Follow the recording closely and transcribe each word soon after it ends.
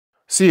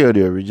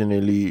SeeAudio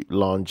originally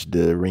launched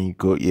the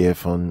Rinko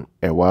Earphone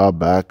a while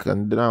back,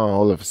 and now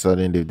all of a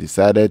sudden they've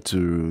decided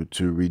to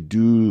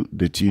redo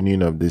the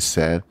tuning of this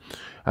set,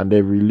 and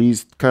they've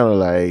released kind of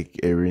like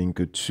a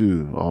Rinko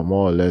 2, or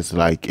more or less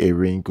like a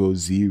Rinko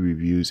Z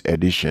Reviews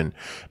edition.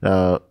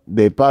 Now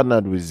they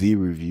partnered with Z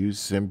Reviews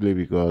simply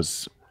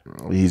because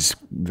he's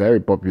very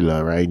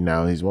popular right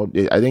now. I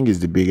think he's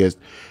the biggest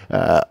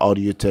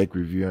audio tech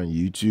review on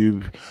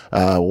YouTube.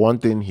 One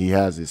thing he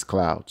has is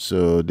cloud,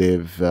 so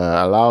they've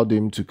allowed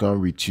him to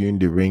come retune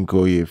the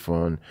Rinko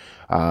earphone.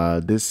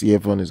 This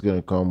earphone is going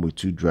to come with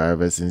two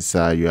drivers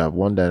inside. You have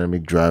one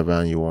dynamic driver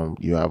and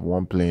you have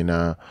one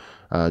planar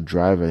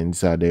driver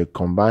inside. They're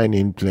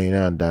combining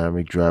planar and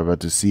dynamic driver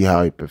to see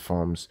how it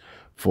performs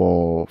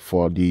for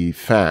the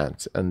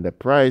fans, and the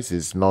price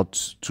is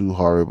not too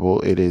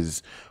horrible. It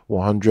is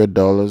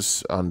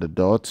 $100 on the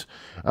dot.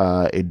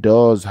 It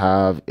does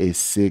have a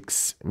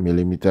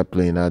 6mm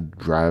planar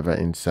driver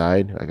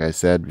inside. Like I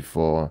said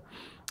before,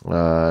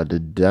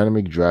 the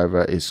dynamic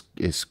driver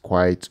is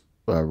quite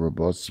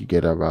robust. You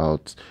get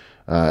about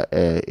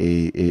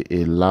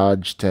a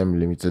large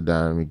 10mm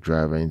dynamic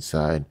driver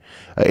inside.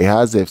 It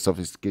has a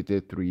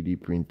sophisticated 3D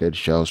printed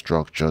shell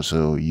structure,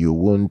 so you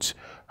won't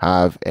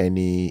have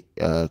any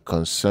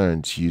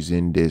concerns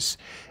using this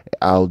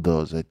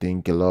outdoors. I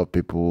think a lot of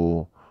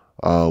people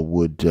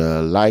would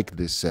like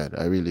this set.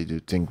 I really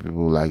do think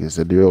people like this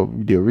set.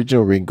 The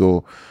original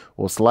Ringo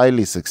was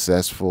slightly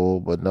successful,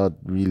 but not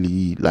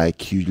really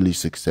like hugely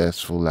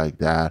successful like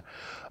that.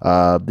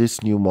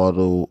 This new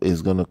model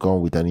is going to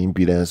come with an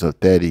impedance of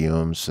 30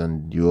 ohms,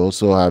 and you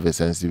also have a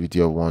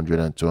sensitivity of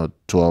 112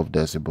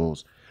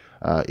 decibels.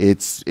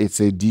 It's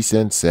a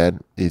decent set.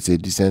 It's a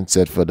decent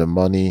set for the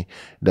money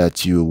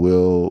that you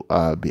will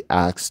be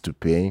asked to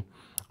pay.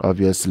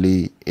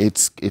 Obviously,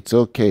 it's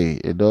okay.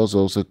 It does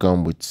also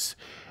come with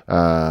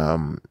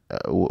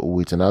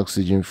an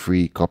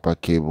oxygen-free copper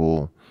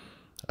cable.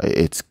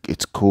 It's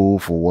cool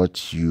for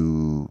what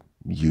you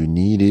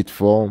need it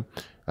for.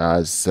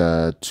 As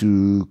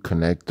two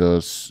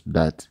connectors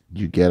that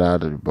you get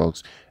out of the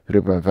box,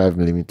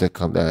 3.5mm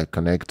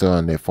connector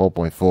and a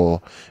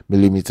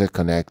 4.4mm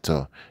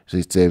connector. So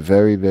it's a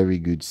very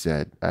good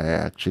set. I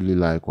actually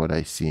like what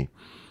I see.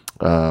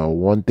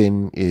 One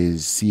thing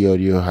is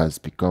SeeAudio has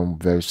become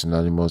very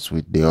synonymous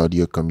with the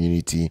audio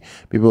community.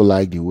 People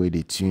like the way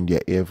they tune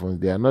their earphones.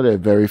 They are not a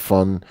very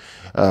fun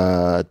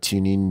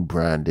tuning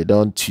brand. They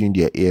don't tune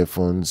their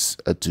earphones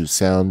to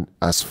sound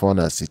as fun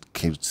as it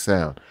could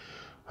sound.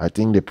 I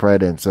think they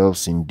pride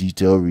themselves in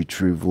detail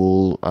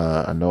retrieval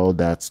and all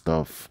that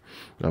stuff.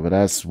 But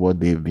that's what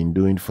they've been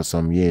doing for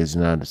some years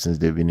now, since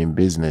they've been in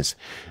business.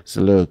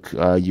 So look,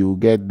 you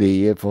get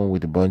the earphone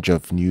with a bunch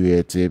of new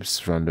ear tips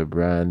from the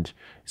brand.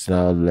 It's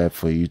now left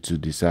for you to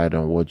decide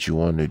on what you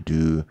want to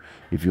do.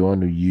 If you want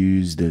to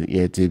use the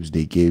ear tips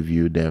they gave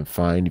you, then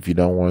fine. If you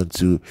don't want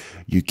to,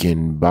 you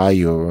can buy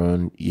your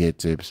own ear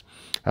tips.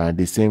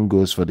 The same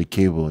goes for the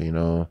cable, you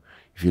know.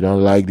 If you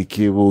don't like the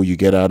cable you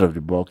get out of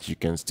the box, you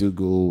can still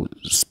go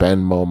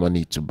spend more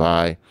money to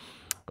buy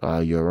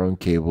your own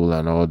cable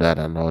and all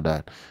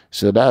that.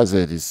 So that's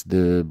it. It's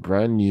the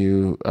brand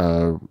new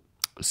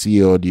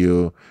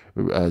SeeAudio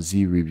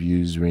Z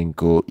Reviews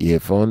Rinko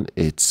earphone.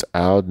 It's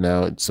out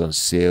now. It's on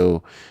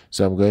sale.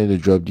 So I'm going to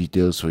drop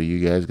details for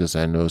you guys, because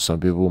I know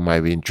some people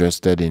might be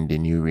interested in the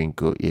new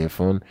Rinko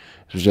earphone,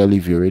 especially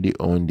if you already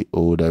own the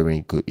older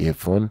Rinko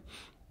earphone.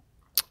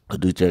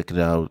 Do check it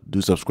out.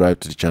 Do subscribe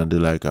to the channel,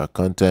 like our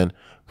content,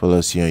 follow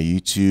us here on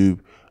YouTube.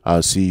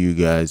 I'll see you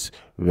guys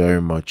very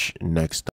much next time.